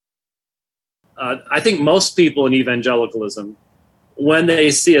I think most people in evangelicalism, when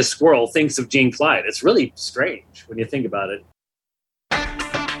they see a squirrel, thinks of Gene Clyde. It's really strange when you think about it.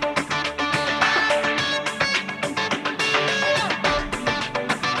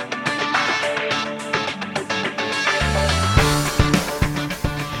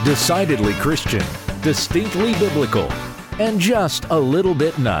 Decidedly Christian, distinctly biblical, and just a little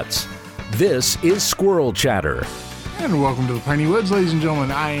bit nuts. This is Squirrel Chatter. And welcome to the Piney Woods, ladies and gentlemen.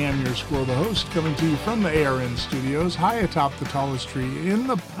 I am your squirrel, the host, coming to you from the ARN studios, high atop the tallest tree in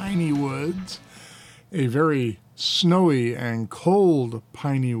the Piney Woods. A very snowy and cold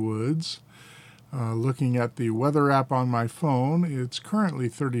Piney Woods. Looking at the weather app on my phone, it's currently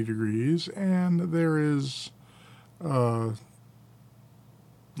 30 degrees, and there is light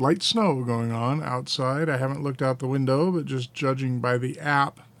snow going on outside. I haven't looked out the window, but just judging by the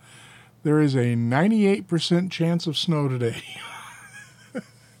app, there is a 98% chance of snow today.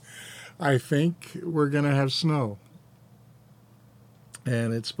 I think we're going to have snow.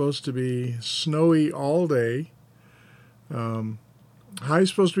 And it's supposed to be snowy all day. High is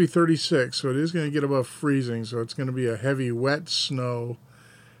supposed to be 36, so it is going to get above freezing. So it's going to be a heavy, wet snow.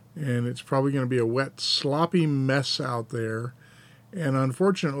 And it's probably going to be a wet, sloppy mess out there. And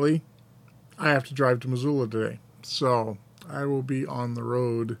unfortunately, I have to drive to Missoula today. So I will be on the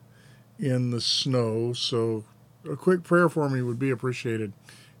road in the snow, so a quick prayer for me would be appreciated.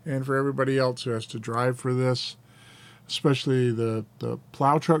 And for everybody else who has to drive for this, especially the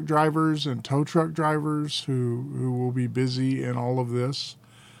plow truck drivers and tow truck drivers who will be busy in all of this.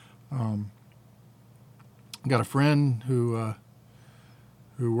 Got a friend who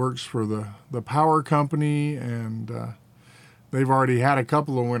works for the power company, and they've already had a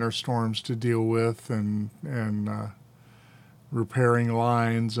couple of winter storms to deal with, and repairing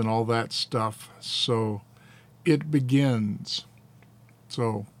lines and all that stuff. So it begins.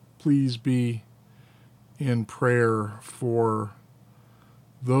 So please be in prayer for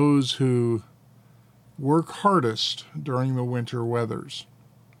those who work hardest during the winter weathers.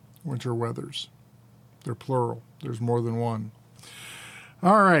 Winter weathers. They're plural. There's more than one.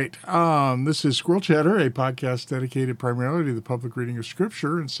 All right. This is Squirrel Chatter, a podcast dedicated primarily to the public reading of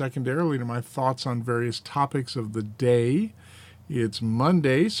Scripture and secondarily to my thoughts on various topics of the day. It's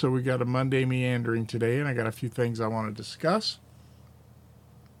Monday, so we got a Monday meandering today, and I got a few things I want to discuss.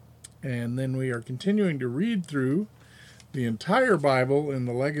 And then we are continuing to read through the entire Bible in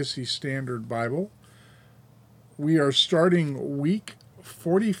the Legacy Standard Bible. We are starting week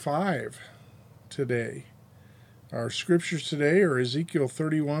 45 today. Our scriptures today are Ezekiel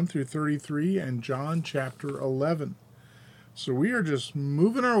 31 through 33 and John chapter 11. So we are just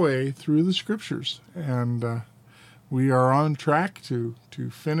moving our way through the scriptures, and we are on track to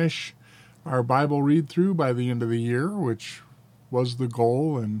finish our Bible read-through by the end of the year, which was the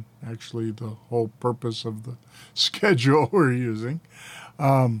goal and actually the whole purpose of the schedule we're using.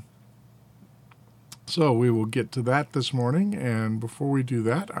 So we will get to that this morning, and before we do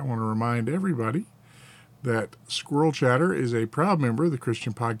that, I want to remind everybody that Squirrel Chatter is a proud member of the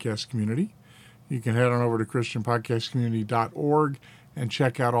Christian Podcast Community. You can head on over to christianpodcastcommunity.org and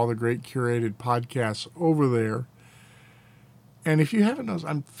check out all the great curated podcasts over there. And if you haven't noticed,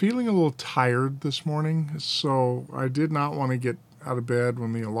 I'm feeling a little tired this morning, so I did not want to get out of bed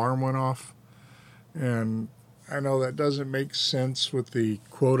when the alarm went off. And I know that doesn't make sense with the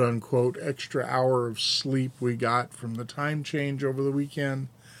quote-unquote extra hour of sleep we got from the time change over the weekend.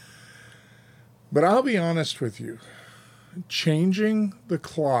 But I'll be honest with you, changing the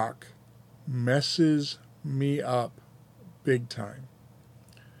clock messes me up big time.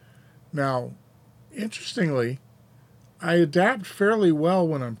 Now, interestingly, I adapt fairly well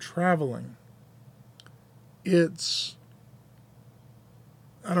when I'm traveling. It's,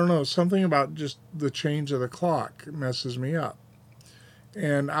 I don't know, something about just the change of the clock messes me up.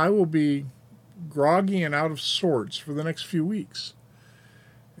 And I will be groggy and out of sorts for the next few weeks.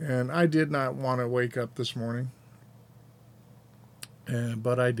 And I did not want to wake up this morning.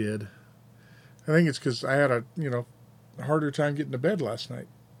 But I did. I think it's because I had a harder time getting to bed last night,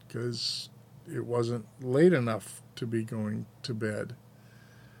 because it wasn't late enough to be going to bed.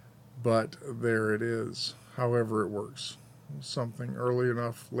 But there it is. However it works. Something early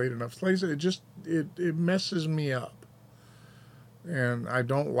enough, late enough. Like I said, it messes me up. And I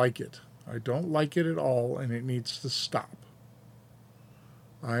don't like it. I don't like it at all, and it needs to stop.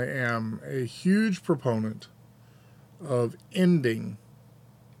 I am a huge proponent of ending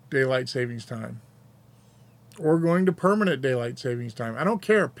daylight savings time or going to permanent daylight savings time. I don't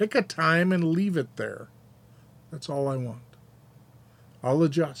care. Pick a time and leave it there. That's all I want. I'll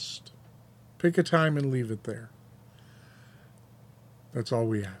adjust. Pick a time and leave it there. That's all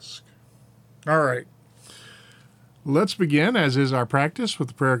we ask. All right. Let's begin, as is our practice, with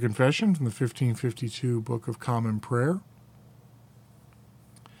the prayer confession from the 1552 Book of Common Prayer.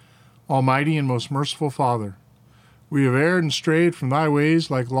 Almighty and most merciful Father, we have erred and strayed from thy ways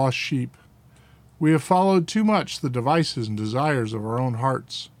like lost sheep. We have followed too much the devices and desires of our own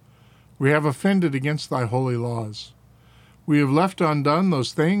hearts. We have offended against thy holy laws. We have left undone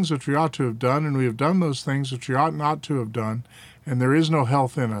those things which we ought to have done, and we have done those things which we ought not to have done, and there is no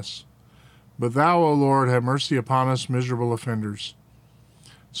health in us. But thou, O Lord, have mercy upon us, miserable offenders.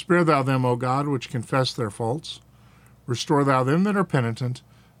 Spare thou them, O God, which confess their faults. Restore thou them that are penitent,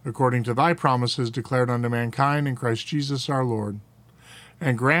 according to thy promises declared unto mankind in Christ Jesus our Lord.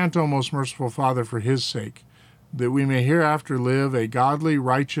 And grant, O most merciful Father, for his sake, that we may hereafter live a godly,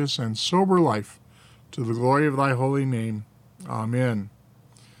 righteous, and sober life, to the glory of thy holy name. Amen.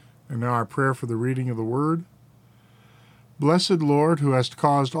 And now our prayer for the reading of the Word. Blessed Lord, who hast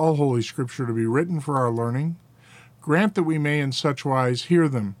caused all Holy Scripture to be written for our learning, grant that we may in such wise hear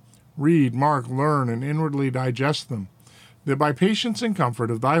them, read, mark, learn, and inwardly digest them, that by patience and comfort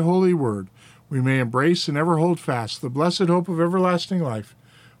of thy holy word we may embrace and ever hold fast the blessed hope of everlasting life,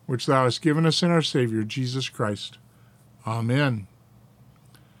 which thou hast given us in our Savior, Jesus Christ. Amen.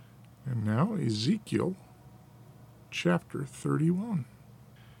 And now Ezekiel chapter 31.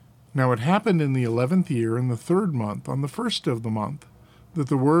 Now it happened in the 11th year, in the 3rd month, on the 1st of the month, that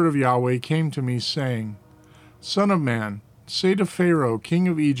the word of Yahweh came to me, saying, Son of man, say to Pharaoh, king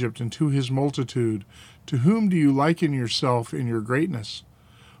of Egypt, and to his multitude, to whom do you liken yourself in your greatness?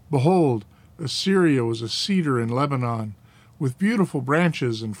 Behold, Assyria was a cedar in Lebanon, with beautiful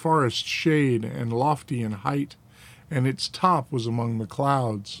branches and forest shade, and lofty in height, and its top was among the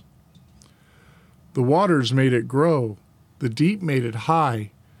clouds. The waters made it grow, the deep made it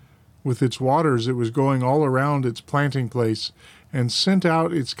high. With its waters it was going all around its planting place, and sent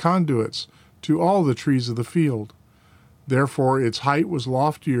out its conduits to all the trees of the field. Therefore its height was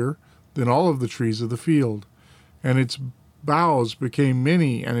loftier than all of the trees of the field, and its boughs became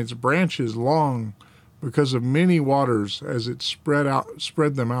many, and its branches long, because of many waters as it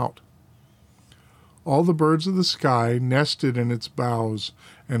spread them out. All the birds of the sky nested in its boughs,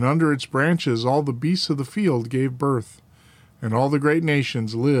 and under its branches all the beasts of the field gave birth, and all the great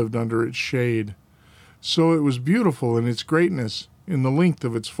nations lived under its shade. So it was beautiful in its greatness, in the length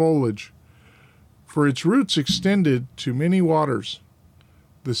of its foliage, for its roots extended to many waters.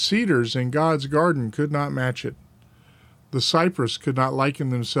 The cedars in God's garden could not match it. The cypress could not liken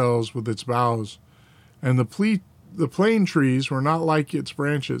themselves with its boughs, and the plane trees were not like its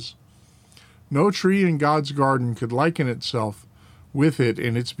branches. No tree in God's garden could liken itself with it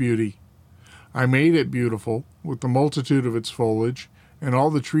in its beauty. I made it beautiful with the multitude of its foliage, and all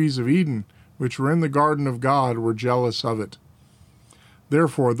the trees of Eden, which were in the garden of God, were jealous of it.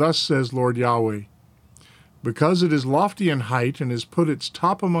 Therefore, thus says Lord Yahweh, because it is lofty in height, and has put its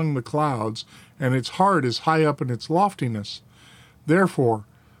top among the clouds, and its heart is high up in its loftiness, therefore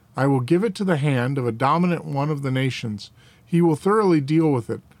I will give it to the hand of a dominant one of the nations. He will thoroughly deal with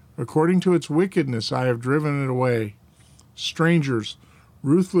it. According to its wickedness I have driven it away. Strangers,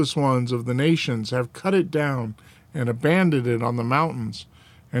 ruthless ones of the nations, have cut it down and abandoned it on the mountains,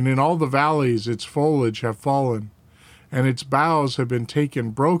 and in all the valleys its foliage have fallen, and its boughs have been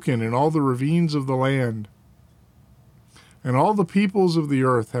broken in all the ravines of the land. And all the peoples of the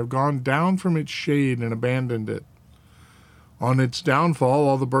earth have gone down from its shade and abandoned it. On its downfall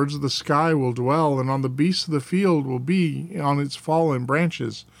all the birds of the sky will dwell, and on the beasts of the field will be on its fallen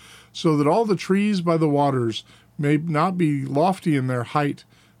branches, so that all the trees by the waters may not be lofty in their height,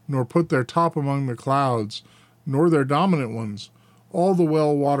 nor put their top among the clouds, nor their dominant ones, all the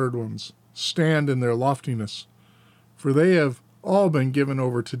well-watered ones, stand in their loftiness. For they have all been given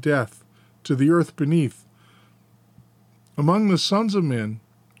over to death, to the earth beneath, among the sons of men,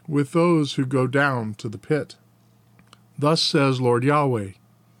 with those who go down to the pit. Thus says Lord Yahweh,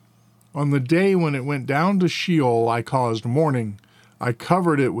 on the day when it went down to Sheol I caused mourning. I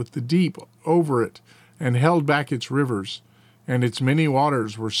covered it with the deep over it, and held back its rivers, and its many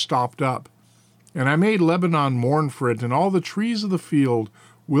waters were stopped up. And I made Lebanon mourn for it, and all the trees of the field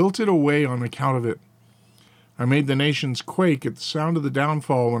wilted away on account of it. I made the nations quake at the sound of the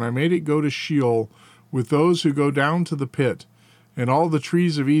downfall when I made it go to Sheol with those who go down to the pit, and all the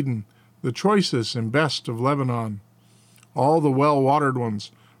trees of Eden, the choicest and best of Lebanon. All the well-watered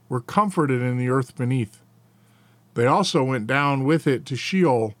ones were comforted in the earth beneath. They also went down with it to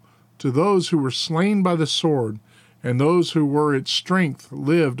Sheol, to those who were slain by the sword, and those who were its strength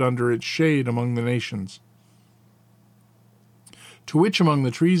lived under its shade among the nations. To which among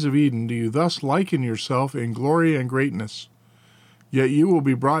the trees of Eden do you thus liken yourself in glory and greatness? Yet you will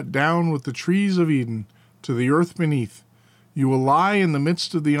be brought down with the trees of Eden to the earth beneath. You will lie in the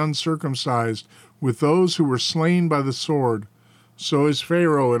midst of the uncircumcised, with those who were slain by the sword. So is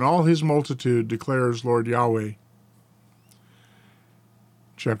Pharaoh and all his multitude, declares Lord Yahweh.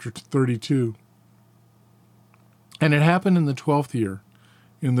 Chapter 32. And it happened in the 12th year,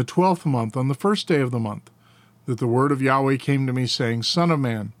 in the 12th month, on the first day of the month, that the word of Yahweh came to me, saying, Son of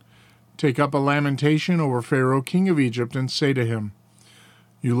man, take up a lamentation over Pharaoh, king of Egypt, and say to him,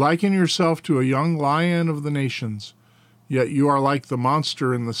 You liken yourself to a young lion of the nations, yet you are like the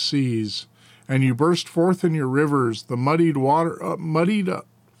monster in the seas, and you burst forth in your rivers, the muddied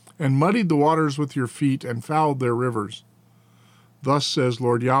the waters with your feet, and fouled their rivers. Thus says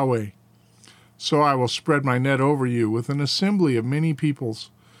Lord Yahweh, So I will spread my net over you with an assembly of many peoples,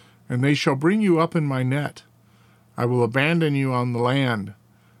 and they shall bring you up in my net. I will abandon you on the land.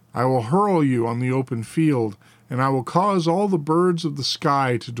 I will hurl you on the open field, and I will cause all the birds of the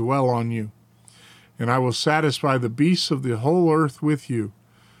sky to dwell on you. And I will satisfy the beasts of the whole earth with you.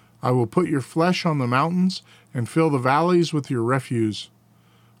 I will put your flesh on the mountains, and fill the valleys with your refuse.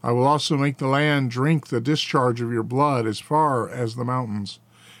 I will also make the land drink the discharge of your blood as far as the mountains,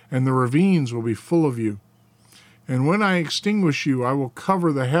 and the ravines will be full of you. And when I extinguish you, I will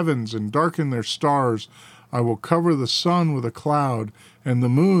cover the heavens and darken their stars. I will cover the sun with a cloud, and the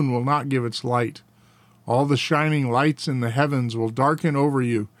moon will not give its light. All the shining lights in the heavens will darken over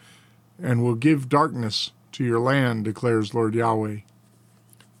you, and will give darkness to your land, declares Lord Yahweh.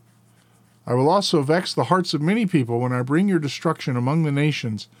 I will also vex the hearts of many people when I bring your destruction among the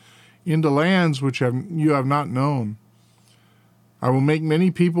nations, into lands which you have not known. I will make many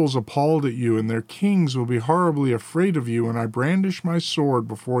peoples appalled at you, and their kings will be horribly afraid of you when I brandish my sword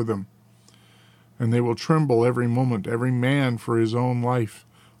before them. And they will tremble every moment, every man for his own life,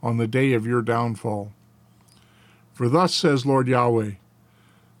 on the day of your downfall. For thus says Lord Yahweh,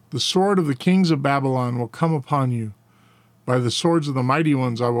 The sword of the kings of Babylon will come upon you. By the swords of the mighty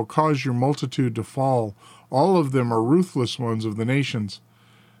ones I will cause your multitude to fall. All of them are ruthless ones of the nations.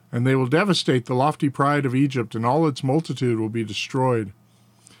 And they will devastate the lofty pride of Egypt, and all its multitude will be destroyed.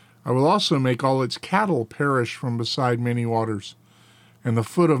 I will also make all its cattle perish from beside many waters, and the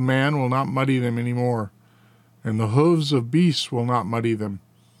foot of man will not muddy them any more, and the hooves of beasts will not muddy them.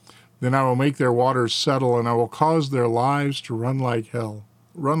 Then I will make their waters settle, and I will cause their lives to run like hell,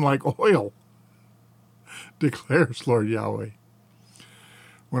 run like oil, declares Lord Yahweh.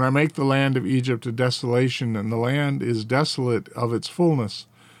 When I make the land of Egypt a desolation, and the land is desolate of its fullness,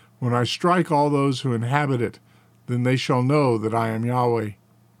 when I strike all those who inhabit it, then they shall know that I am Yahweh.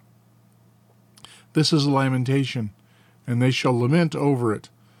 This is a lamentation, and they shall lament over it.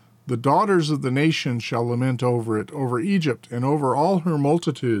 The daughters of the nations shall lament over it, over Egypt, and over all her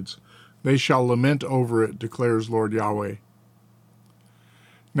multitudes. They shall lament over it, declares Lord Yahweh.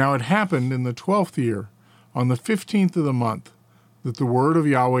 Now it happened in the 12th year, on the 15th of the month, that the word of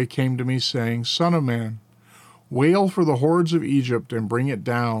Yahweh came to me, saying, Son of man, wail for the hordes of Egypt, and bring it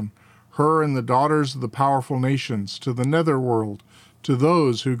down, her and the daughters of the powerful nations, to the netherworld, to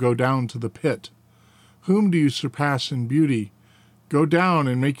those who go down to the pit. Whom do you surpass in beauty? Go down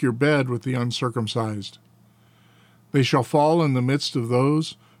and make your bed with the uncircumcised. They shall fall in the midst of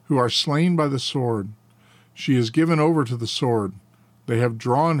those who are slain by the sword. She is given over to the sword. They have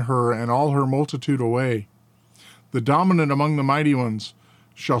drawn her and all her multitude away. The dominant among the mighty ones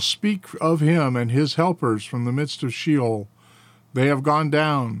shall speak of him and his helpers from the midst of Sheol. They have gone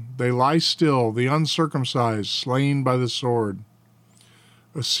down, they lie still, the uncircumcised, slain by the sword.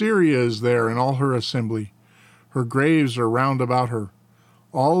 Assyria is there in all her assembly. Her graves are round about her.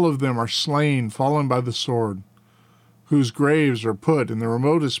 All of them are slain, fallen by the sword, whose graves are put in the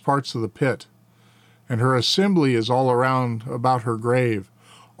remotest parts of the pit. And her assembly is all around about her grave.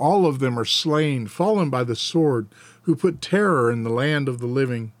 All of them are slain, fallen by the sword, who put terror in the land of the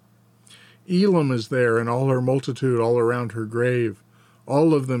living. Elam is there and all her multitude all around her grave.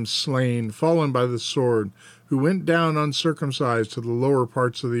 All of them slain, fallen by the sword, who went down uncircumcised to the lower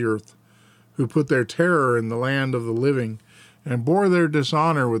parts of the earth, who put their terror in the land of the living, and bore their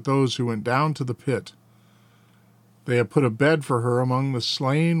dishonor with those who went down to the pit. They have put a bed for her among the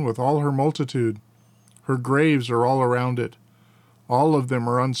slain with all her multitude. Her graves are all around it. All of them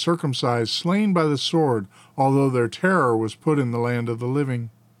are uncircumcised, slain by the sword, although their terror was put in the land of the living.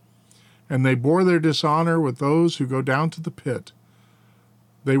 And they bore their dishonor with those who go down to the pit.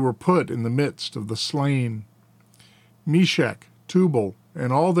 They were put in the midst of the slain. Meshech, Tubal,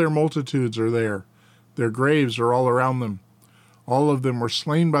 and all their multitudes are there. Their graves are all around them. All of them were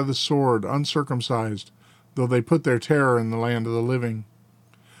slain by the sword, uncircumcised, though they put their terror in the land of the living.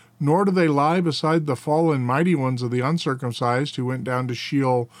 nor do they lie beside the fallen mighty ones of the uncircumcised who went down to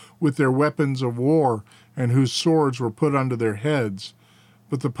Sheol with their weapons of war, and whose swords were put unto their heads.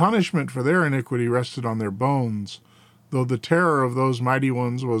 But the punishment for their iniquity rested on their bones, though the terror of those mighty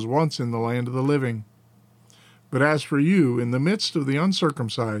ones was once in the land of the living. But as for you, in the midst of the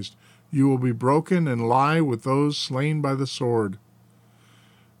uncircumcised, you will be broken and lie with those slain by the sword.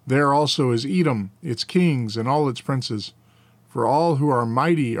 There also is Edom, its kings, and all its princes. For all who are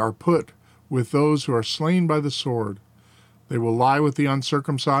mighty are put with those who are slain by the sword. They will lie with the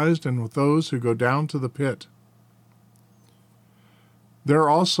uncircumcised and with those who go down to the pit. There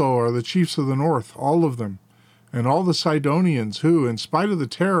also are the chiefs of the north, all of them, and all the Sidonians who, in spite of the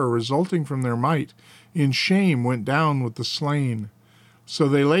terror resulting from their might, in shame went down with the slain. So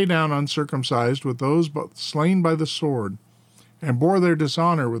they lay down uncircumcised with those slain by the sword, and bore their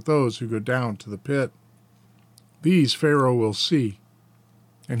dishonor with those who go down to the pit. These Pharaoh will see,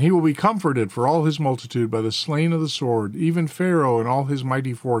 and he will be comforted for all his multitude by the slain of the sword, even Pharaoh and all his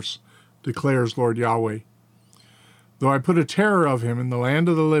mighty force, declares Lord Yahweh. Though I put a terror of him in the land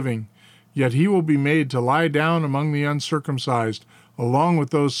of the living, yet he will be made to lie down among the uncircumcised, along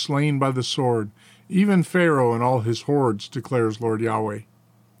with those slain by the sword, even Pharaoh and all his hordes, declares Lord Yahweh.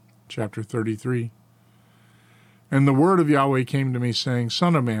 Chapter 33. And the word of Yahweh came to me, saying,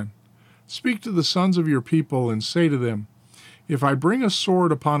 Son of man, speak to the sons of your people, and say to them, If I bring a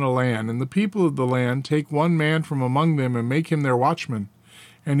sword upon a land, and the people of the land take one man from among them and make him their watchman,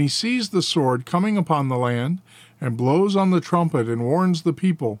 and he sees the sword coming upon the land, and blows on the trumpet and warns the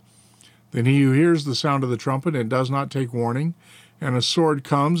people, then he who hears the sound of the trumpet and does not take warning, and a sword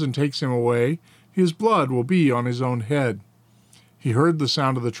comes and takes him away, his blood will be on his own head. He heard the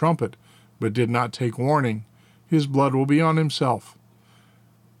sound of the trumpet, but did not take warning, his blood will be on himself.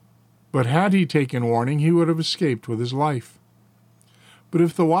 But had he taken warning, he would have escaped with his life. But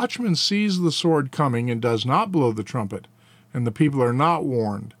if the watchman sees the sword coming and does not blow the trumpet, and the people are not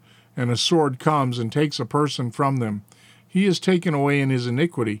warned, and a sword comes and takes a person from them, he is taken away in his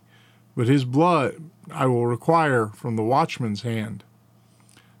iniquity, but his blood I will require from the watchman's hand.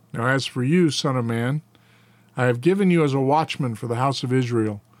 Now as for you, son of man, I have given you as a watchman for the house of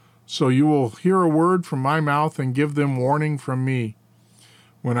Israel, so you will hear a word from my mouth and give them warning from me.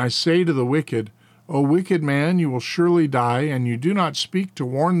 When I say to the wicked, O wicked man, you will surely die, and you do not speak to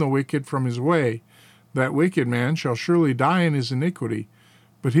warn the wicked from his way, that wicked man shall surely die in his iniquity,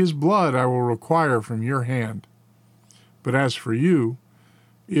 but his blood I will require from your hand. But as for you,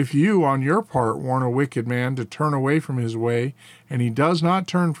 if you on your part warn a wicked man to turn away from his way, and he does not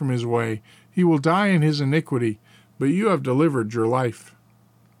turn from his way, he will die in his iniquity, but you have delivered your life.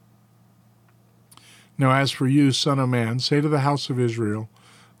 Now as for you, son of man, say to the house of Israel,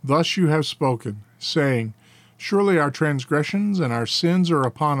 Thus you have spoken, saying, Surely our transgressions and our sins are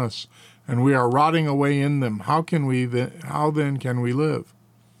upon us, and we are rotting away in them. How then can we live?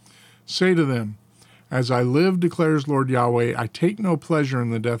 Say to them, As I live, declares Lord Yahweh, I take no pleasure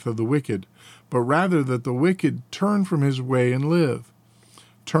in the death of the wicked, but rather that the wicked turn from his way and live.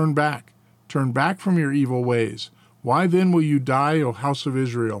 Turn back from your evil ways. Why then will you die, O house of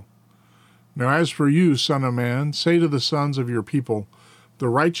Israel? Now as for you, son of man, say to the sons of your people, The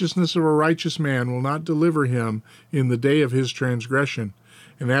righteousness of a righteous man will not deliver him in the day of his transgression.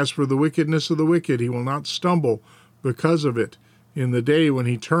 And as for the wickedness of the wicked, he will not stumble because of it in the day when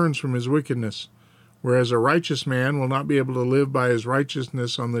he turns from his wickedness. Whereas a righteous man will not be able to live by his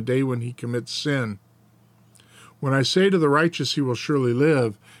righteousness on the day when he commits sin. When I say to the righteous, he will surely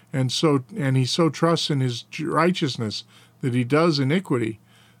live, and he so trusts in his righteousness that he does iniquity,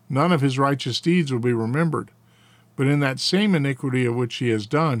 none of his righteous deeds will be remembered. But in that same iniquity of which he has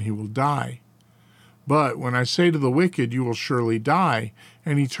done, he will die. But when I say to the wicked, You will surely die,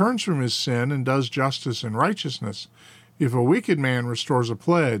 and he turns from his sin and does justice and righteousness, if a wicked man restores a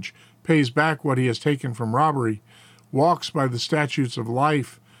pledge, pays back what he has taken from robbery, walks by the statutes of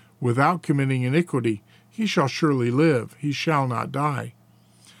life without committing iniquity, he shall surely live, he shall not die.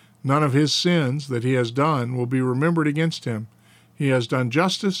 None of his sins that he has done will be remembered against him. He has done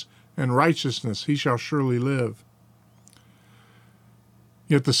justice and righteousness, he shall surely live.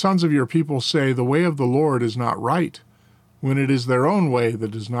 Yet the sons of your people say, The way of the Lord is not right, when it is their own way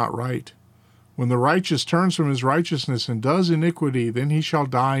that is not right. When the righteous turns from his righteousness and does iniquity, then he shall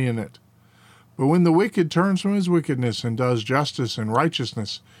die in it. But when the wicked turns from his wickedness and does justice and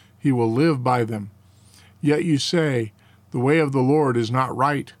righteousness, he will live by them. Yet you say, The way of the Lord is not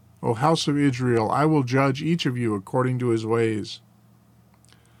right. O house of Israel, I will judge each of you according to his ways.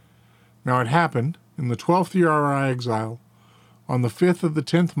 Now it happened, in the 12th year of our exile, on the 5th of the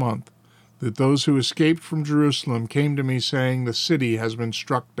 10th month, that those who escaped from Jerusalem came to me, saying, the city has been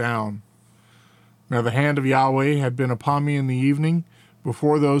struck down. Now the hand of Yahweh had been upon me in the evening,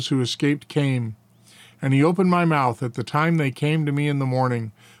 before those who escaped came. And he opened my mouth at the time they came to me in the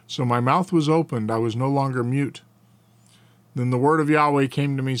morning. So my mouth was opened, I was no longer mute. Then the word of Yahweh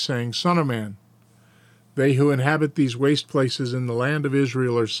came to me, saying, Son of man, they who inhabit these waste places in the land of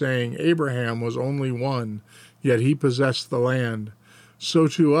Israel are saying, Abraham was only one, yet he possessed the land. So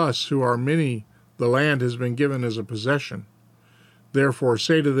to us, who are many, the land has been given as a possession. Therefore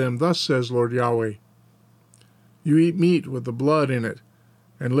say to them, Thus says Lord Yahweh, you eat meat with the blood in it,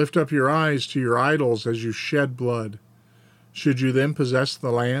 and lift up your eyes to your idols as you shed blood. Should you then possess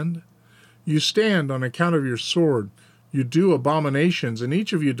the land? You stand on account of your sword. You do abominations, and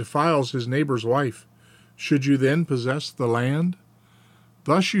each of you defiles his neighbor's wife. Should you then possess the land?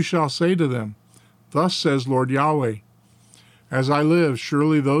 Thus you shall say to them, Thus says Lord Yahweh, as I live,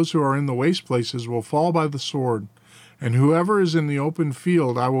 surely those who are in the waste places will fall by the sword, and whoever is in the open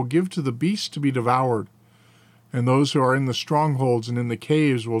field I will give to the beasts to be devoured, and those who are in the strongholds and in the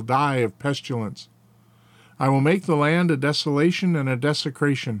caves will die of pestilence. I will make the land a desolation and a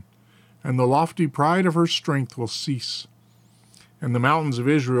desecration, and the lofty pride of her strength will cease. And the mountains of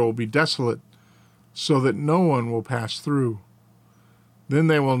Israel will be desolate, so that no one will pass through. Then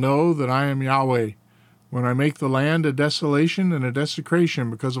they will know that I am Yahweh, when I make the land a desolation and a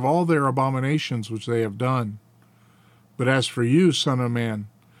desecration because of all their abominations which they have done. But as for you, son of man,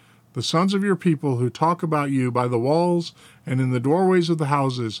 the sons of your people who talk about you by the walls and in the doorways of the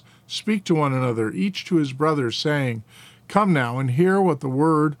houses speak to one another, each to his brother, saying, Come now and hear what the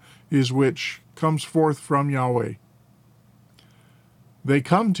word is which comes forth from Yahweh. They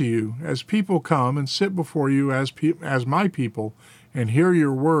come to you as people come and sit before you as my people and hear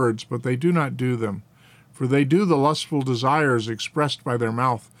your words, but they do not do them. For they do the lustful desires expressed by their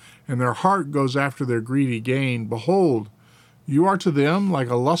mouth, and their heart goes after their greedy gain. Behold, you are to them like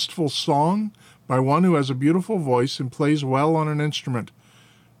a lustful song by one who has a beautiful voice and plays well on an instrument.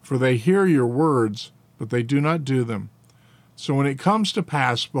 For they hear your words, but they do not do them. So when it comes to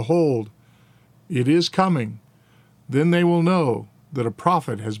pass, behold, it is coming. Then they will know that a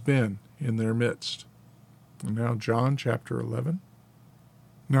prophet has been in their midst. And now John chapter 11.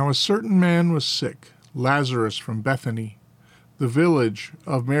 Now a certain man was sick, Lazarus from Bethany, the village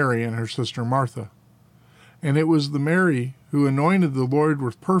of Mary and her sister Martha. And it was the Mary who anointed the Lord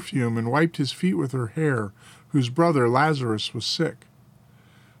with perfume and wiped his feet with her hair, whose brother Lazarus was sick.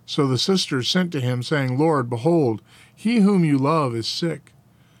 So the sisters sent to him, saying, Lord, behold, he whom you love is sick.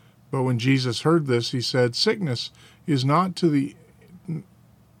 But when Jesus heard this, he said, This sickness is not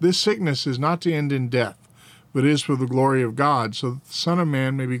to end in death, but is for the glory of God, so that the Son of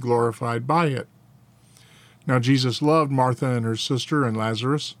Man may be glorified by it. Now Jesus loved Martha and her sister and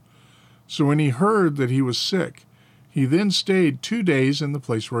Lazarus. So when he heard that he was sick, he then stayed 2 days in the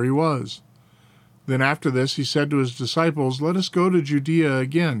place where he was. Then after this he said to his disciples, Let us go to Judea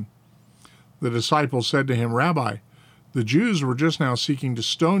again. The disciples said to him, Rabbi, the Jews were just now seeking to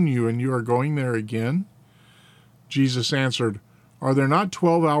stone you, and you are going there again? Jesus answered, Are there not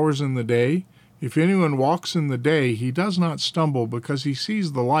 12 hours in the day? If anyone walks in the day, he does not stumble, because he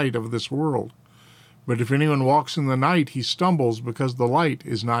sees the light of this world. But if anyone walks in the night, he stumbles, because the light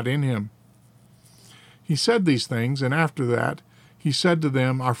is not in him. He said these things, and after that he said to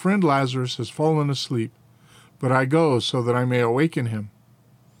them, Our friend Lazarus has fallen asleep, but I go so that I may awaken him.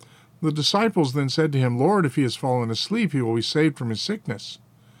 The disciples then said to him, Lord, if he has fallen asleep, he will be saved from his sickness.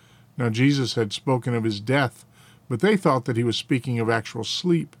 Now Jesus had spoken of his death, but they thought that he was speaking of actual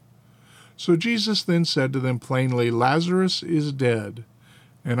sleep. So Jesus then said to them plainly, Lazarus is dead,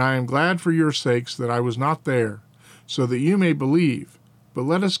 and I am glad for your sakes that I was not there, so that you may believe. But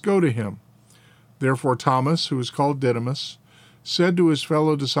let us go to him. Therefore Thomas, who is called Didymus, said to his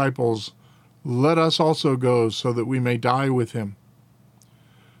fellow disciples, Let us also go, so that we may die with him.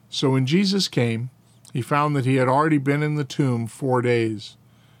 So when Jesus came, he found that he had already been in the tomb 4 days.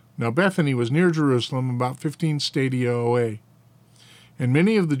 Now Bethany was near Jerusalem, about 15 stadia away. And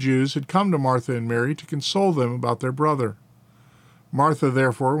many of the Jews had come to Martha and Mary to console them about their brother. Martha,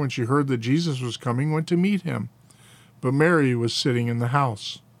 therefore, when she heard that Jesus was coming, went to meet him, but Mary was sitting in the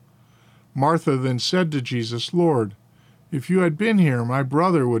house. Martha then said to Jesus, Lord, if you had been here, my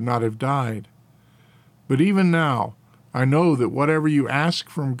brother would not have died. But even now, I know that whatever you ask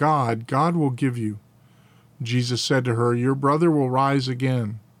from God, God will give you. Jesus said to her, Your brother will rise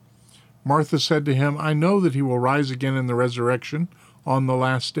again. Martha said to him, I know that he will rise again in the resurrection on the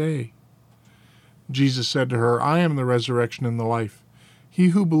last day. Jesus said to her, I am the resurrection and the life. He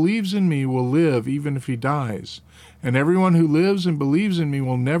who believes in me will live even if he dies, and everyone who lives and believes in me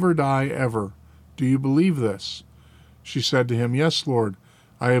will never die ever. Do you believe this?" She said to him, "Yes, Lord.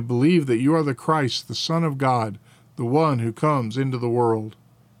 I have believed that you are the Christ, the Son of God, the one who comes into the world."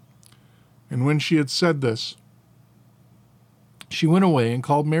 And when she had said this, she went away and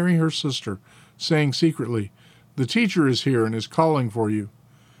called Mary her sister, saying secretly, "The teacher is here and is calling for you."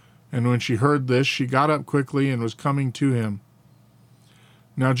 And when she heard this, she got up quickly and was coming to him.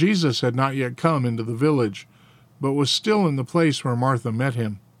 Now Jesus had not yet come into the village, but was still in the place where Martha met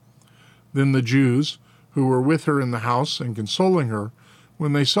him. Then the Jews, who were with her in the house and consoling her,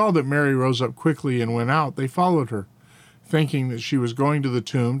 when they saw that Mary rose up quickly and went out, they followed her, thinking that she was going to the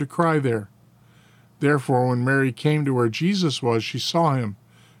tomb to cry there. Therefore, when Mary came to where Jesus was, she saw him,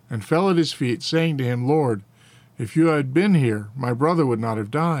 and fell at his feet, saying to him, "Lord, if you had been here, my brother would not have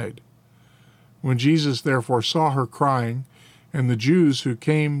died." When Jesus therefore saw her crying, and the Jews who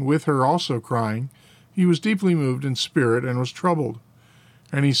came with her also crying, he was deeply moved in spirit and was troubled.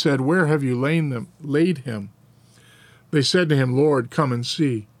 And he said, "Where have you laid him?" They said to him, "Lord, come and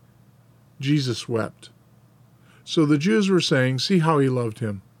see." Jesus wept. So the Jews were saying, "See how he loved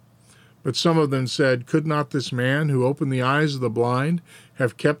him." But some of them said, "Could not this man who opened the eyes of the blind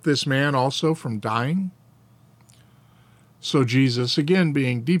have kept this man also from dying?" So Jesus, again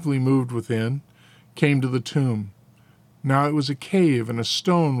being deeply moved within, came to the tomb. Now it was a cave, and a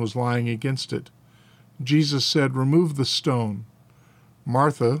stone was lying against it. Jesus said, "Remove the stone."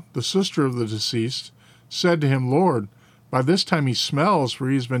 Martha, the sister of the deceased, said to him, "Lord, by this time he smells, for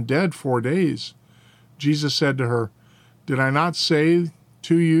he has been dead 4 days." Jesus said to her, "Did I not say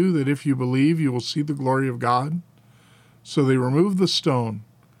to you that if you believe, you will see the glory of God?" So they removed the stone.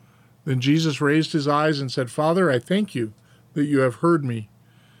 Then Jesus raised his eyes and said, "Father, I thank you that you have heard me,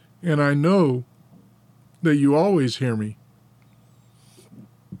 and I know that you always hear me.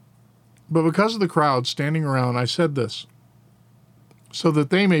 But because of the crowd standing around, I said this, so that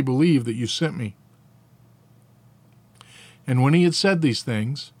they may believe that you sent me." And when he had said these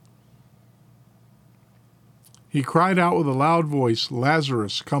things, he cried out with a loud voice,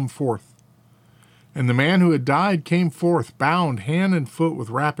 "Lazarus, come forth." And the man who had died came forth, bound hand and foot with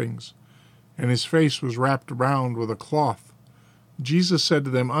wrappings, and his face was wrapped around with a cloth. Jesus said to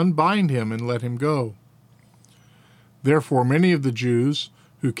them, "Unbind him and let him go." Therefore many of the Jews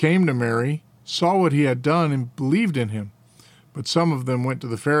who came to Mary saw what he had done and believed in him. But some of them went to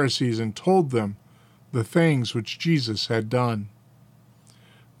the Pharisees and told them the things which Jesus had done.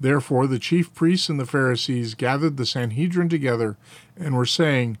 Therefore the chief priests and the Pharisees gathered the Sanhedrin together and were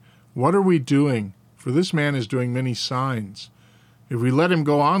saying, "What are we doing? For this man is doing many signs. If we let him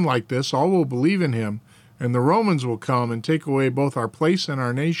go on like this, all will believe in him, and the Romans will come and take away both our place and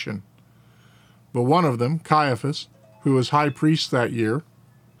our nation." But one of them, Caiaphas, who was high priest that year,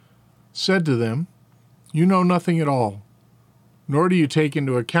 said to them, "You know nothing at all, nor do you take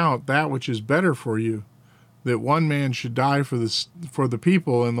into account that which is better for you, that one man should die for the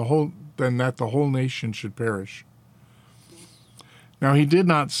people, and than that the whole nation should perish." Now he did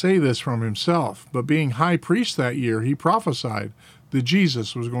not say this from himself, but being high priest that year, he prophesied that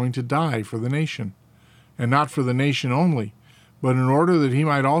Jesus was going to die for the nation, and not for the nation only, but in order that he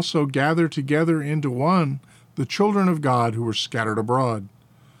might also gather together into one the children of God who were scattered abroad.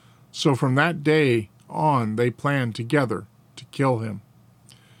 So from that day on they planned together to kill him.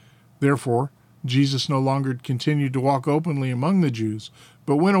 Therefore Jesus no longer continued to walk openly among the Jews,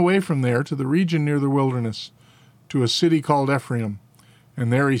 but went away from there to the region near the wilderness, to a city called Ephraim,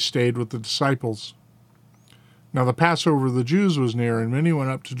 and there he stayed with the disciples. Now the Passover of the Jews was near, and many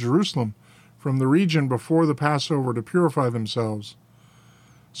went up to Jerusalem from the region before the Passover to purify themselves.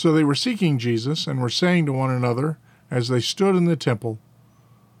 So they were seeking Jesus, and were saying to one another as they stood in the temple,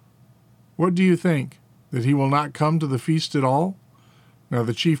 "What do you think, that he will not come to the feast at all?" Now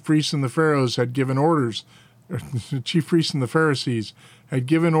the chief priests and the Pharisees had given orders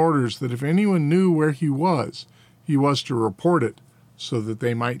that if anyone knew where he was to report it, so that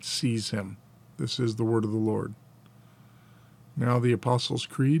they might seize him. This is the word of the Lord. Now the Apostles'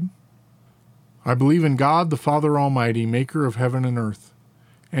 Creed. I believe in God, the Father Almighty, maker of heaven and earth,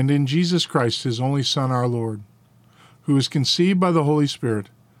 and in Jesus Christ, his only Son, our Lord, who was conceived by the Holy Spirit,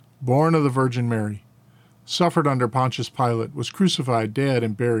 born of the Virgin Mary, suffered under Pontius Pilate, was crucified, dead,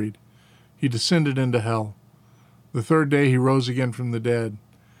 and buried. He descended into hell. The third day he rose again from the dead.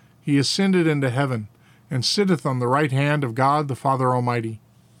 He ascended into heaven, and sitteth on the right hand of God the Father Almighty.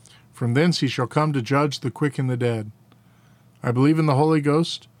 From thence he shall come to judge the quick and the dead. I believe in the Holy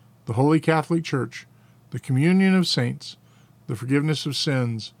Ghost, the Holy Catholic Church, the communion of saints, the forgiveness of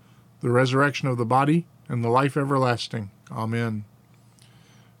sins, the resurrection of the body, and the life everlasting. Amen.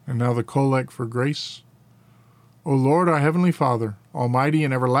 And now the collect for grace. O Lord, our heavenly Father, almighty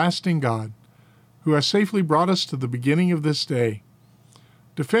and everlasting God, who has safely brought us to the beginning of this day,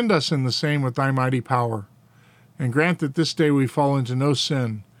 defend us in the same with thy mighty power, and grant that this day we fall into no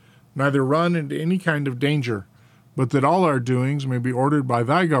sin, neither run into any kind of danger, but that all our doings may be ordered by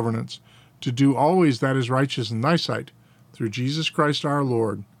thy governance, to do always that is righteous in thy sight, through Jesus Christ our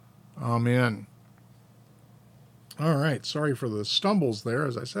Lord. Amen. All right, sorry for the stumbles there.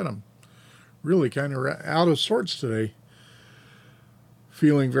 As I said, I'm really kind of out of sorts today.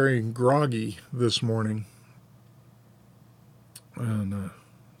 Feeling very groggy this morning. And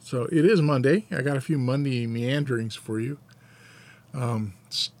so it is Monday. I got a few Monday meanderings for you.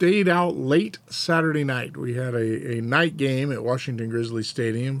 Stayed out late Saturday night. We had a night game at Washington Grizzly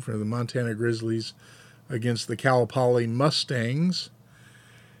Stadium for the Montana Grizzlies against the Cal Poly Mustangs.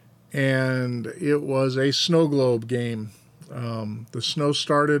 And it was a snow globe game. The snow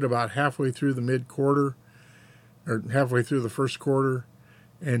started about halfway through the mid-quarter, or halfway through the first quarter,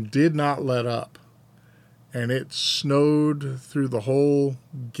 and did not let up. And it snowed through the whole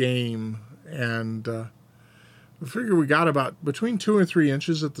game. And I figure we got about between 2 and 3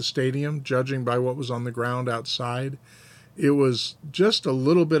 inches at the stadium, judging by what was on the ground outside. It was just a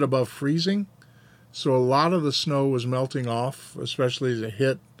little bit above freezing, so a lot of the snow was melting off, especially as it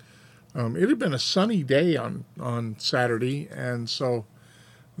hit. It had been a sunny day on Saturday, and so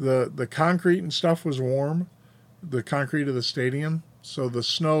the concrete and stuff was warm, the concrete of the stadium, so the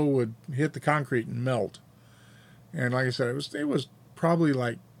snow would hit the concrete and melt. And like I said, it was probably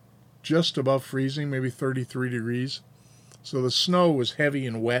like just above freezing, maybe 33 degrees. So the snow was heavy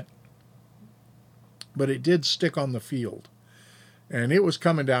and wet, but it did stick on the field. And it was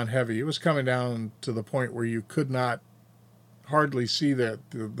coming down heavy. It was coming down to the point where you could not hardly see the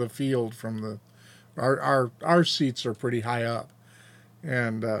field from our seats are pretty high up.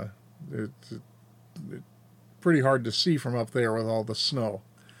 And it's pretty hard to see from up there with all the snow.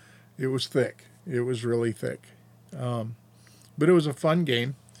 It was thick. It was really thick. But it was a fun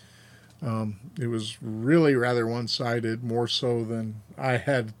game. It was really rather one-sided, more so than I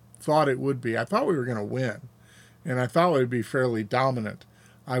had thought it would be. I thought we were going to win, and I thought it would be fairly dominant.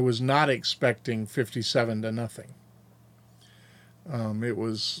 I was not expecting 57-0. It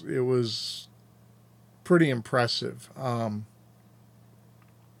was pretty impressive.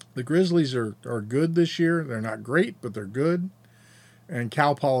 The Grizzlies are good this year. They're not great, but they're good. And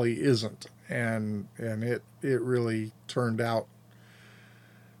Cal Poly isn't, and it really turned out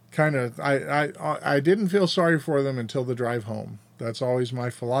kind of. I didn't feel sorry for them until the drive home. That's always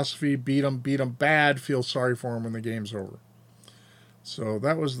my philosophy. Beat them bad. Feel sorry for them when the game's over. So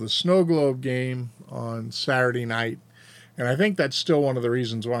that was the snow globe game on Saturday night. And I think that's still one of the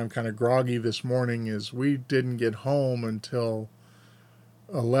reasons why I'm kind of groggy this morning is we didn't get home until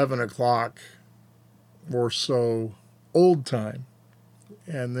 11 o'clock or so old time.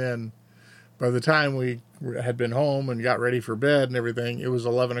 And then by the time we had been home and got ready for bed and everything, it was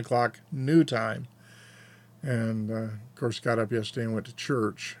 11 o'clock new time. And, of course, got up yesterday and went to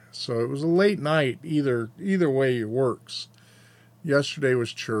church. So it was a late night. Either way it works. Yesterday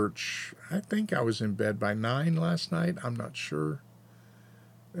was church. I think I was in bed by 9 last night. I'm not sure.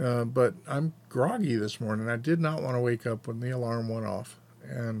 But I'm groggy this morning. I did not want to wake up when the alarm went off.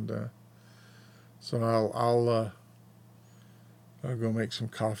 And so I'll go make some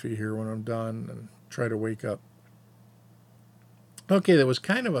coffee here when I'm done and try to wake up. Okay, there was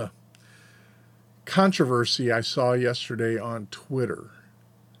kind of a controversy I saw yesterday on Twitter.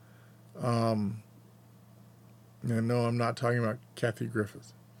 And no, I'm not talking about Kathy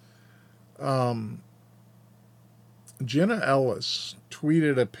Griffith. Jenna Ellis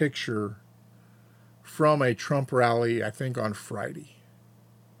tweeted a picture from a Trump rally, I think on Friday.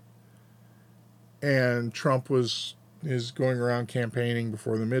 And Trump is going around campaigning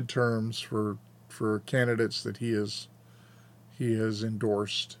before the midterms for candidates that he has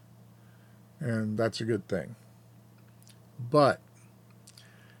endorsed. And that's a good thing. But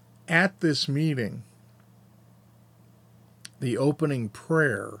at this meeting, the opening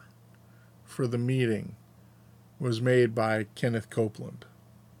prayer for the meeting was made by Kenneth Copeland.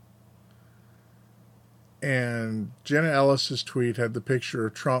 And Jenna Ellis's tweet had the picture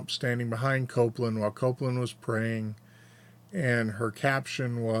of Trump standing behind Copeland while Copeland was praying. And her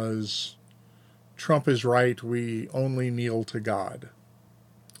caption was, "Trump is right, we only kneel to God."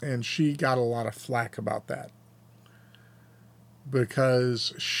 And she got a lot of flack about that.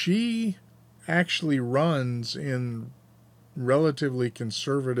 Because she actually runs in relatively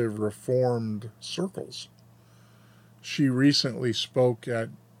conservative, reformed circles. She recently spoke at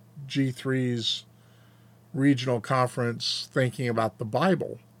G3's regional conference thinking about the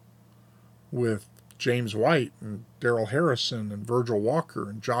Bible with James White and Daryl Harrison and Virgil Walker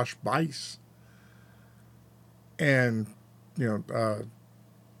and Josh Bice and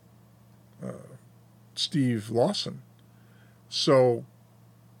Steve Lawson. So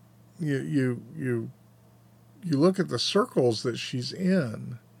you look at the circles that she's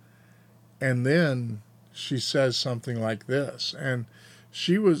in, and then she says something like this, and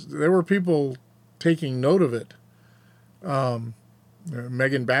there were people taking note of it.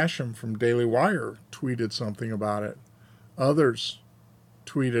 Megan Basham from Daily Wire tweeted something about it. Others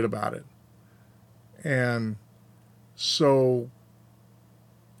tweeted about it. And so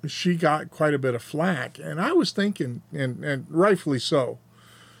she got quite a bit of flack. And I was thinking, and rightfully so,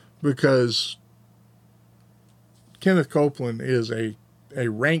 because Kenneth Copeland is a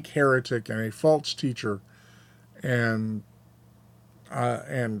rank heretic and a false teacher, and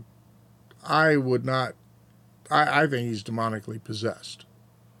I would not. I think he's demonically possessed.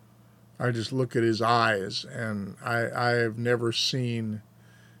 I just look at his eyes, and I have never seen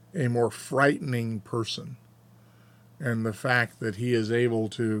a more frightening person. And the fact that he is able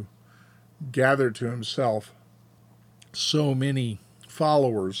to gather to himself so many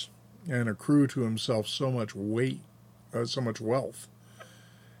followers and accrue to himself so much weight, so much wealth,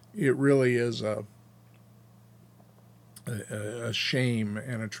 it really is a shame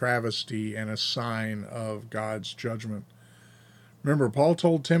and a travesty and a sign of God's judgment. Remember, Paul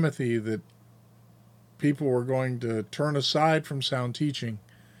told Timothy that people were going to turn aside from sound teaching,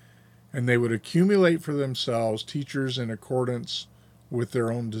 and they would accumulate for themselves teachers in accordance with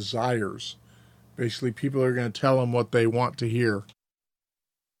their own desires. Basically, people are going to tell them what they want to hear.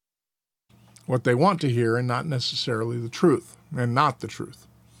 What they want to hear, and not necessarily the truth, and not the truth.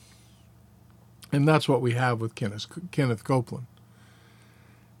 And that's what we have with Kenneth Copeland.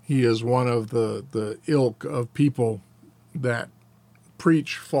 He is one of the ilk of people that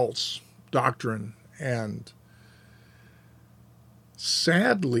preach false doctrine. And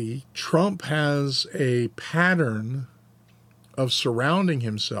sadly, Trump has a pattern of surrounding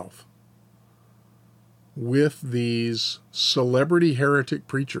himself with these celebrity heretic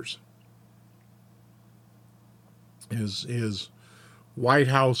preachers. His White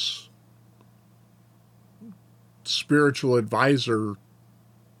House spiritual advisor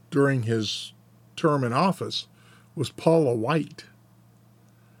during his term in office was Paula White,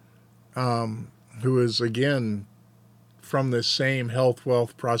 who is, again, from this same health,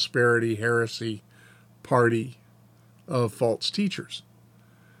 wealth, prosperity, heresy party of false teachers.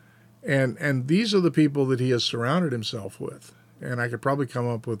 And these are the people that he has surrounded himself with. And I could probably come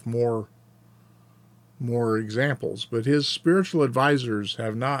up with more examples, but his spiritual advisors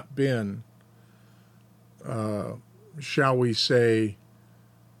have not been, shall we say,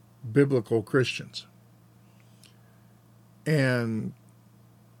 biblical Christians. And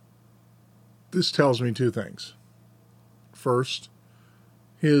this tells me two things. First,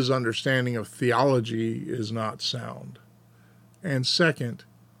 his understanding of theology is not sound. And second,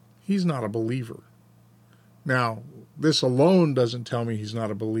 he's not a believer. Now, this alone doesn't tell me he's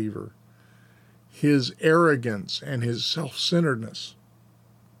not a believer. His arrogance and his self-centeredness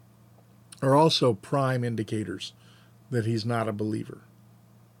are also prime indicators that he's not a believer.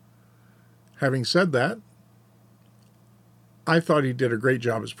 Having said that, I thought he did a great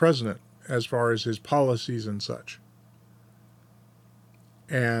job as president as far as his policies and such.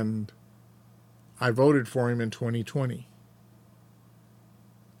 And I voted for him in 2020.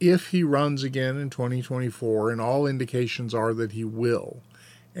 If he runs again in 2024, and all indications are that he will,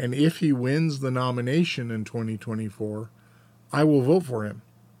 and if he wins the nomination in 2024, I will vote for him.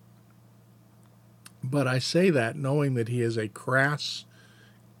 But I say that knowing that he is a crass,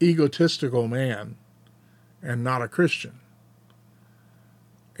 egotistical man and not a Christian.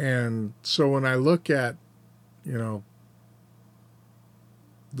 And so when I look at, there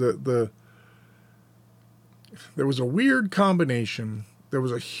was a weird combination. There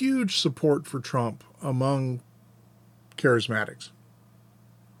was a huge support for Trump among charismatics,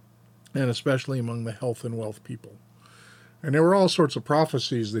 and especially among the health and wealth people. And there were all sorts of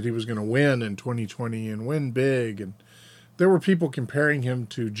prophecies that he was going to win in 2020 and win big. And there were people comparing him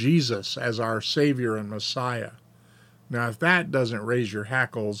to Jesus as our Savior and Messiah. Now, if that doesn't raise your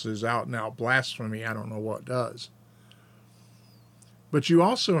hackles as out and out blasphemy, I don't know what does. But you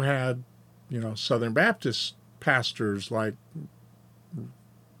also had, Southern Baptist pastors like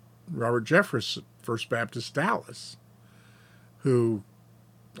Robert Jeffress, First Baptist Dallas, who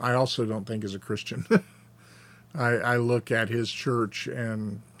I also don't think is a Christian. I look at his church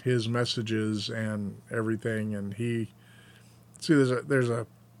and his messages and everything, and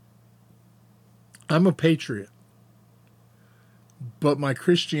I'm a patriot, but my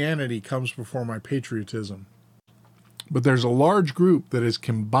Christianity comes before my patriotism. But there's a large group that has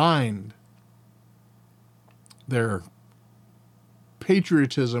combined their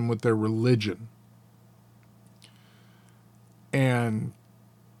patriotism with their religion. And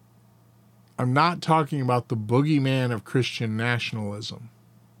I'm not talking about the boogeyman of Christian nationalism,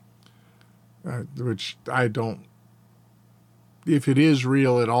 which I don't, if it is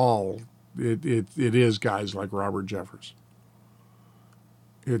real at all, it is guys like Robert Jeffress.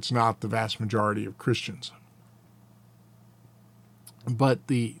 It's not the vast majority of Christians. But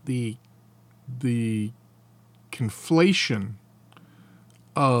the conflation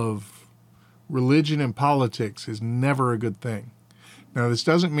of religion and politics is never a good thing. Now, this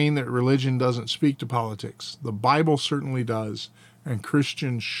doesn't mean that religion doesn't speak to politics. The Bible certainly does, and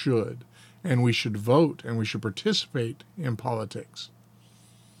Christians should. And we should vote, and we should participate in politics.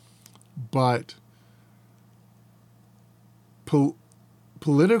 But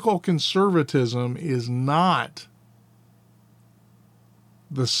political conservatism is not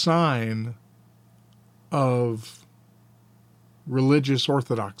the sign of religious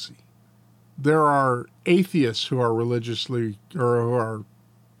orthodoxy. There are atheists who are religiously or who are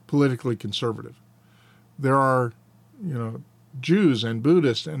politically conservative. There are, Jews and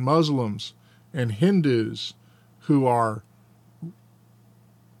Buddhists and Muslims and Hindus who are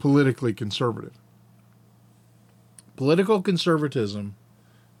politically conservative. Political conservatism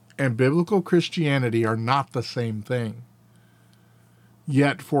and biblical Christianity are not the same thing.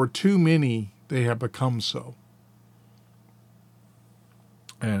 Yet for too many, they have become so.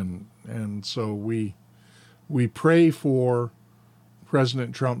 And so we pray for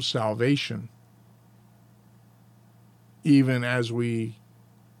President Trump's salvation, even as we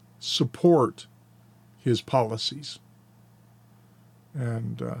support his policies.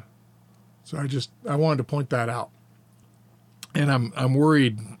 And so I wanted to point that out. And I'm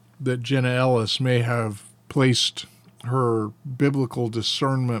worried that Jenna Ellis may have placed her biblical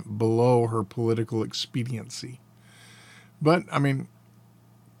discernment below her political expediency. But,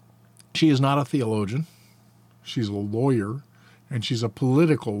 she is not a theologian. She's a lawyer, and she's a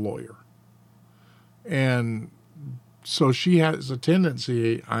political lawyer. And so she has a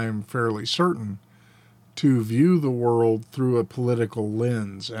tendency, I'm fairly certain, to view the world through a political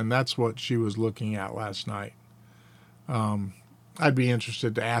lens, and that's what she was looking at last night. I'd be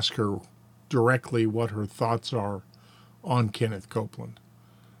interested to ask her directly what her thoughts are on Kenneth Copeland,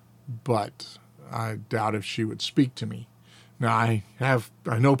 but I doubt if she would speak to me. Now, I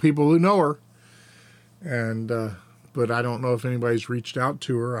know people who know her, and but I don't know if anybody's reached out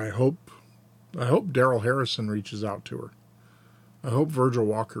to her. I hope Daryl Harrison reaches out to her. I hope Virgil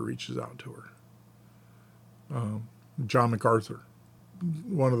Walker reaches out to her. John MacArthur,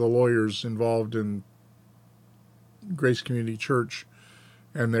 one of the lawyers involved in Grace Community Church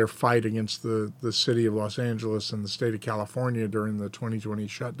and their fight against the city of Los Angeles and the state of California during the 2020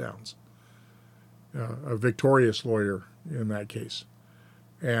 shutdowns. A victorious lawyer in that case.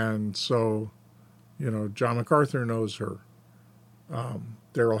 And so, John MacArthur knows her.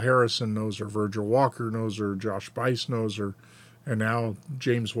 Daryl Harrison knows her. Virgil Walker knows her. Josh Bice knows her. And now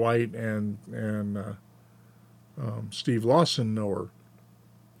James White and Steve Lawson know her.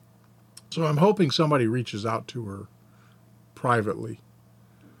 So I'm hoping somebody reaches out to her privately,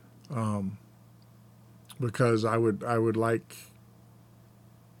 because I would like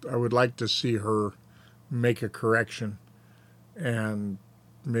to see her make a correction and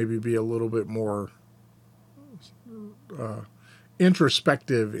maybe be a little bit more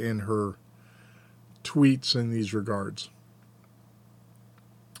introspective in her tweets in these regards.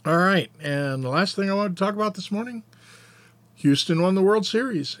 All right, and the last thing I wanted to talk about this morning, Houston won the World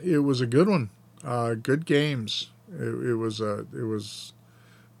Series. It was a good one, good games. They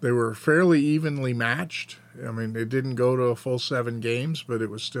were fairly evenly matched. It didn't go to a full 7 games, but it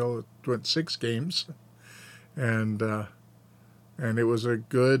went 6 games, and it was a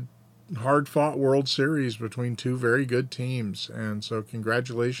good, hard-fought World Series between 2 very good teams. And so,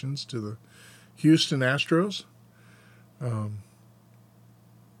 congratulations to the Houston Astros.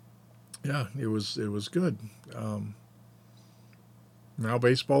 Yeah, it was good. Now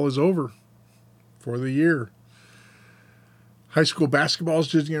baseball is over for the year. High school basketball is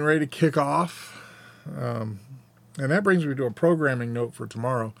just getting ready to kick off. And that brings me to a programming note for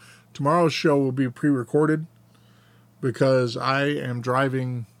tomorrow. Tomorrow's show will be pre-recorded because I am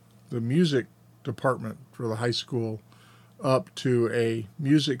driving the music department for the high school up to a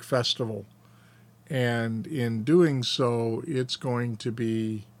music festival. And in doing so, it's going to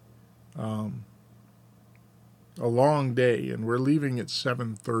be a long day, and we're leaving at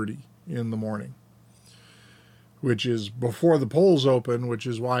 7:30 in the morning. which is before the polls open, which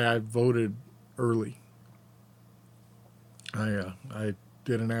is why I voted early. I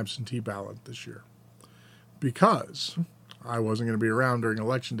did an absentee ballot this year because I wasn't going to be around during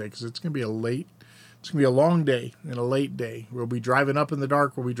election day, because it's going to be a long day and a late day. We'll be driving up in the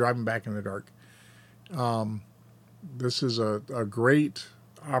dark. We'll be driving back in the dark. This is a great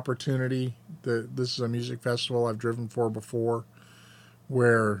opportunity. This is a music festival I've driven for before,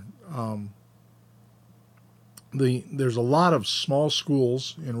 where there's a lot of small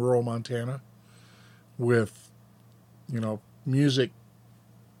schools in rural Montana with, music,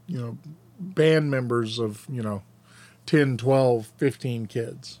 band members of, 10, 12, 15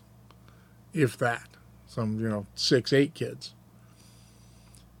 kids, if that. Some, 6, 8 kids.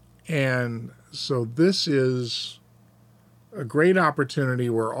 And so this is a great opportunity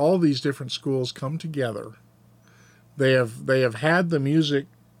where all these different schools come together. They have had the music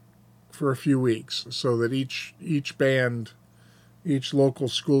for a few weeks, so that each band, each local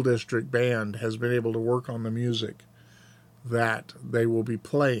school district band has been able to work on the music that they will be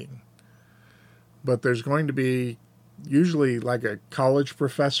playing. But there's going to be usually like a college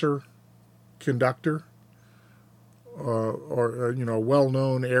professor conductor, or a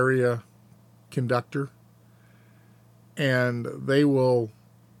well-known area conductor, and they will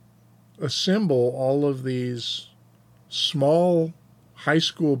assemble all of these small high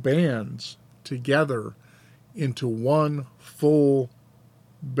school bands together into one full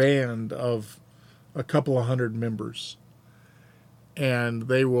band of a couple of hundred members. And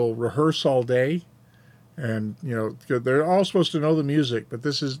they will rehearse all day, and they're all supposed to know the music, but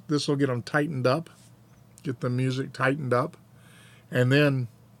this will get them tightened up, get the music tightened up, and then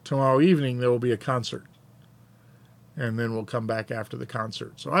tomorrow evening there will be a concert, and then we'll come back after the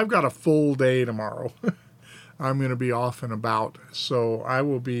concert. So I've got a full day tomorrow. I'm going to be off and about, so I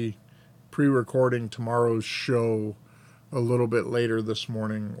will be pre-recording tomorrow's show a little bit later this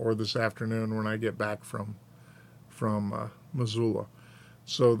morning or this afternoon when I get back from Missoula.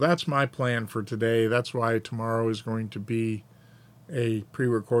 So that's my plan for today. That's why tomorrow is going to be a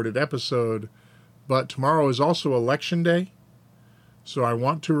pre-recorded episode. But tomorrow is also Election Day, so I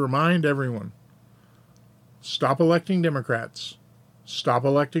want to remind everyone, stop electing Democrats, stop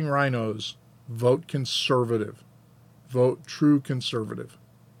electing rhinos, vote conservative, vote true conservative.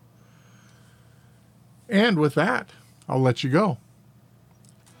 And with that, I'll let you go.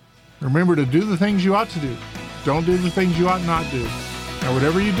 Remember to do the things you ought to do. Don't do the things you ought not do. And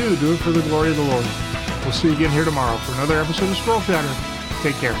whatever you do, do it for the glory of the Lord. We'll see you again here tomorrow for another episode of Squirrel Chatter.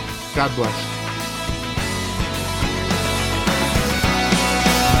 Take care. God bless.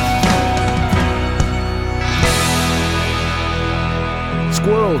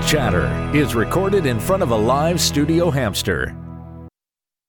 Squirrel Chatter is recorded in front of a live studio hamster.